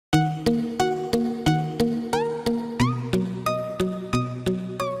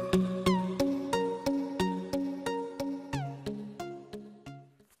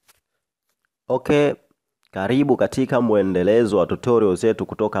Okay, karibu katika muendelezo wa tutorial zetu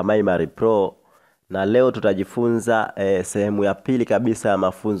kutoka Maimari Pro, na leo tutajifunza sehemu ya pili kabisa ya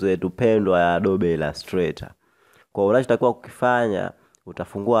mafunzo yetu pendwa ya Adobe Illustrator. Kwa unachotakiwa kukifanya,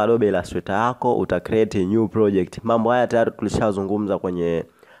 utafungua Adobe Illustrator yako, utacreate new project. Mambo haya tayari tulishazungumza kwenye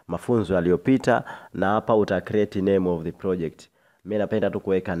mafunzo yaliyopita, na hapa utacreate name of the project. Mimi napenda tu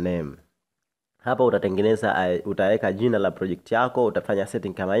kuweka name. Hapa utaweka jina la project yako, utafanya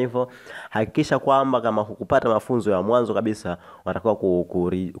setting kama hivyo. Hakikisha kwamba kama hukupata mafunzo ya mwanzo kabisa, unatakiwa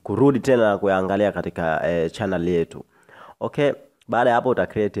kurudi tena na kuangalia katika channel yetu. Okay, baada ya hapo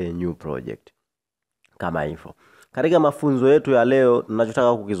utacreate a new project kama hivyo. Katika mafunzo yetu ya leo,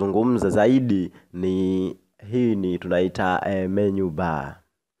 tunachotaka kukizungumza zaidi ni tunaita menu bar.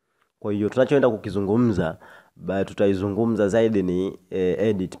 Kwa hiyo tunachoenda kukizungumza, tutaizungumza zaidi ni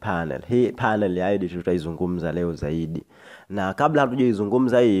edit panel. Hii panel ya edit tutaizungumza leo zaidi. Na kabla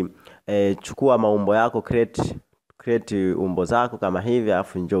hatujaizungumza hii, chukua maumbo yako, create umbo zako kama hivi,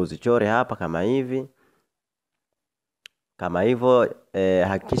 alafu njoo uzichore hapa kama hivi. Kama hivyo,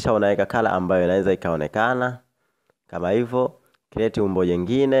 hakikisha unaweka color ambayo inaweza ikaonekana. Kama hivyo, create umbo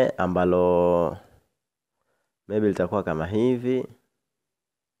jingine ambalo maybe litakuwa kama hivi.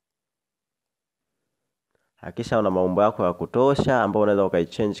 Hakikisha una maumbo yako ya kutosha ambao unaweza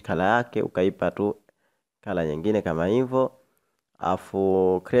ukaichange color yake, ukaipa tu color nyingine kama hivyo.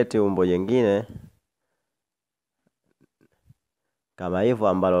 Afu create umbo jingine kama hivyo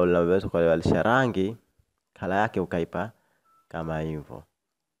ambalo linaweza kubadilisha rangi, color yake ukaipa kama hivyo.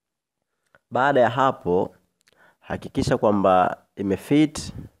 Baada ya hapo, hakikisha kwamba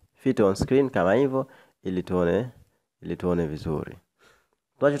imefit on screen kama hivyo ili tuone vizuri.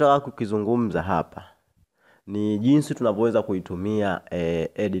 Tunachotaka kukizungumza hapa ni jinsi tunavyoweza kuitumia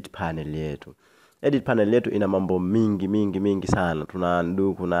edit panel yetu. Edit panel yetu ina mambo mingi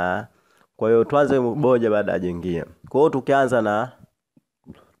sana. Kwa hiyo tuanze moja baada ya jingine. Kwa hiyo tukianza na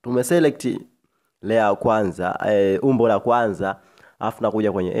tumeselect layer kwanza, umbo la kwanza, afu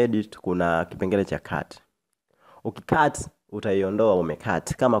nakuja kwenye edit, kuna kipengele cha cut. Ukicut utaiondoa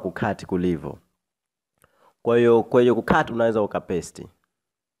umecut kama kucut kulivyo. Kwa hiyo kucut unaweza ukapaste.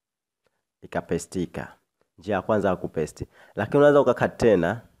 Ikapestika. Njia ya kwanza ya kupaste. Lakini unaweza ukacut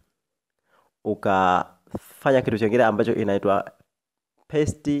tena, ukafanya kitu kingine ambacho inaitwa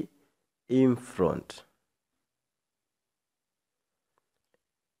paste in front.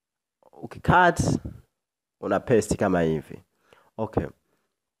 Ukicut una paste kama hivi. Okay.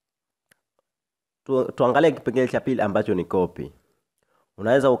 Tuangalie kipengele cha pili ambacho ni copy.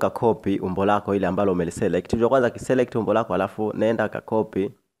 Unaweza ukacopy umbo lako ile ambalo umeliselect. Kitu cha kwanza kiselect umbo lako, alafu nenda ukacopy.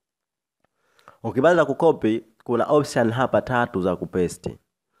 Ukimaliza kucopy, kuna option hapa 3 za kupaste.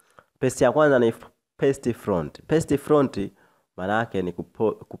 Paste ya kwanza ni paste front. Paste front maana yake ni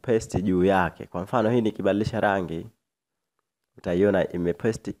kupaste juu yake. Kwa mfano hii nikibadilisha rangi, utaiona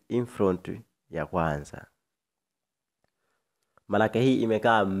imepaste in front ya kwanza. Maana yake hii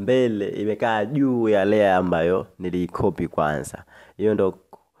imekaa mbele, imekaa juu ya layer ambayo nilicopy kwanza. Hiyo ndo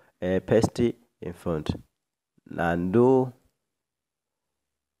paste in front. Na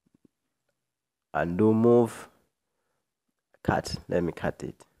undo move, cut. Let me cut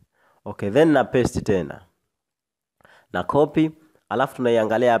it. Okay, then na paste tena. Na copy, alafu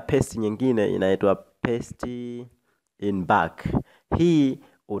tunaiangalia paste nyingine inaitwa paste in back. Hii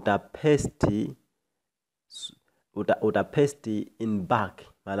utapaste in back.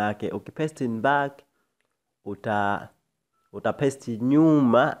 Maana yake ukipaste in back utapaste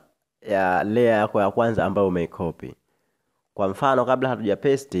nyuma ya layer yako ya kwanza ambayo umeicopy. Kwa mfano kabla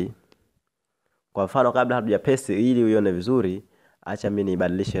hatujapaste ili uione vizuri, acha mimi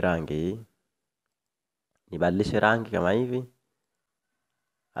nibadilishe rangi. Nibadilishe rangi kama hivi.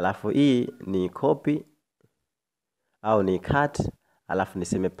 Alafu hii ni copy au ni cut, alafu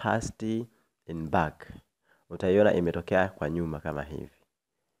niseme paste in back. Utaiona imetokea kwa nyuma kama hivi.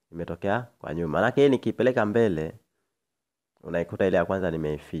 Imetokea kwa nyuma. Maana yake nikipeleka mbele unaikuta ile ya kwanza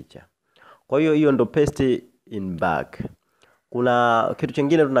nimeificha. Kwa hiyo hiyo ndo paste in back. Kuna kitu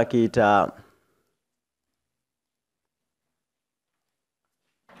kingine tunakiita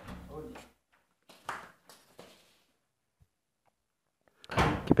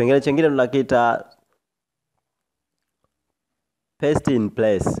kipengele kingine tunakiita paste in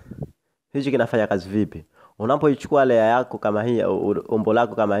place. Hichi kinafanya kazi vipi? Unapoichukua layer yako kama hii, umbo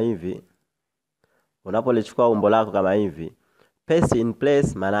lako kama hivi, unapolichukua umbo lako kama hivi, paste in place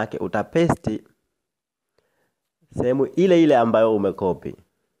maana yake utapaste sehemu ile ambayo umecopy.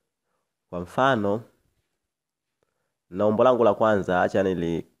 Kwa mfano, na umbo langu la kwanza acha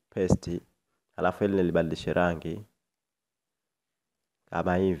nilipaste, alafu ile nilibadilisha rangi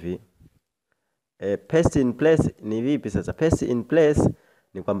kama hivi. Paste in place ni vipi sasa? Paste in place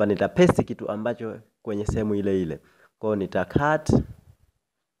ni kwamba nitapaste kitu ambacho kwenye sehemu ile ile. Kwa hiyo nita cut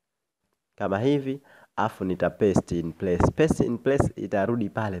kama hivi, afu nita paste in place. Paste in place itarudi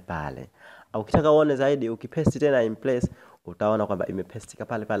pale pale. Au ukitaka uone zaidi, ukipaste tena in place utaona kwamba imepastika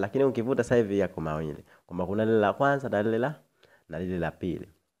pale pale, lakini ukivuta sasa hivi yako mawili, kwamba kuna lile la kwanza na lile la pili.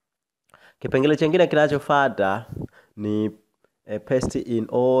 Kipengele kingine kinachofuata ni paste in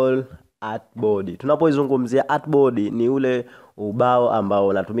all artboard. Tunapoizungumzia artboard ni ule ubao ambao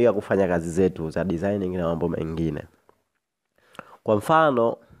unatumika kufanya kazi zetu za designing na mambo mengine. Kwa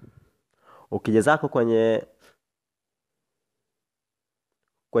mfano, ukija zako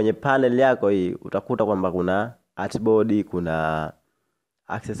kwenye panel yako hii, utakuta kwamba kuna artboard, kuna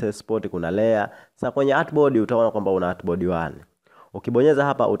access board, kuna layer. Sasa kwenye artboard utaona kwamba una artboard 1. Ukibonyeza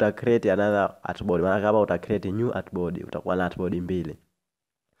hapa uta create another artboard. Maana hapa uta create new artboard, utakuwa na artboard 2.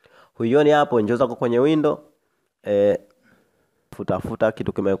 Huioni hapo, njoo zako kwenye window, futa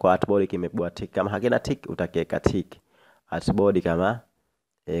kitu kimewekwa artboard kimebwa tick. Kama hakina tick utakiweka tick. Artboard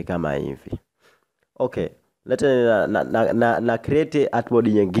kama hivi. Okay, leta na create artboard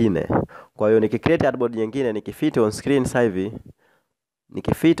nyingine. Kwa hiyo nikicreate artboard nyingine, nikifit on screen sasa hivi,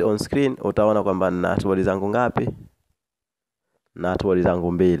 nikifit on screen utaona kwamba na artboard zangu ngapi? Na artboard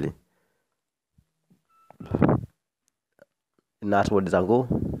zangu 2. Na artboard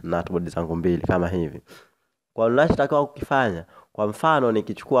zangu 2 kama hivi. Kwa ninachotakiwa kukifanya, kwa mfano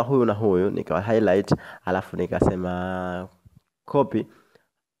nikichukua huyu na huyu, nikawa highlight, alafu nikasema copy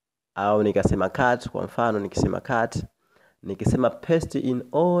au nikasema cut. Kwa mfano nikisema cut, nikisema paste in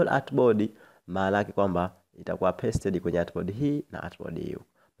all artboard, maana yake kwamba itakuwa pasted kwenye artboard hii na artboard hiyo.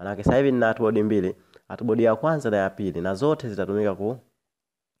 Maana yake sasa hivi nina artboard 2, artboard ya kwanza na ya pili, na zote zitatumika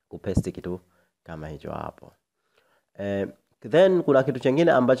kupaste kitu kama hicho hapo. Then kuna kitu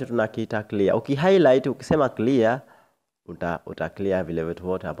kingine ambacho tunakiita clear. Ukihighlight, ukisema clear, uta clear vile vitu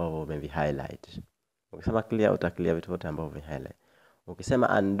vyote ambavyo umevihighlight. Ukisema clear, uta clear vitu vyote ambavyo umehighlight.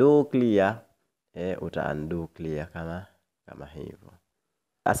 Ukisema undo clear, uta undo clear kama hivyo.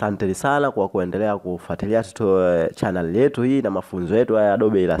 Asante sana kwa kuendelea kufuatilia channel yetu hii na mafunzo yetu ya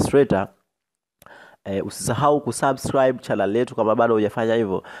Adobe Illustrator. Usisahau kusubscribe channel yetu kama bado hujafanya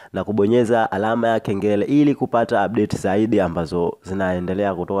hivyo, na kubonyeza alama ya kengele ili kupata update zaidi ambazo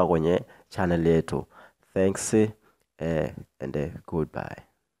zinaendelea kutoka kwenye channel yetu. Thanks and goodbye.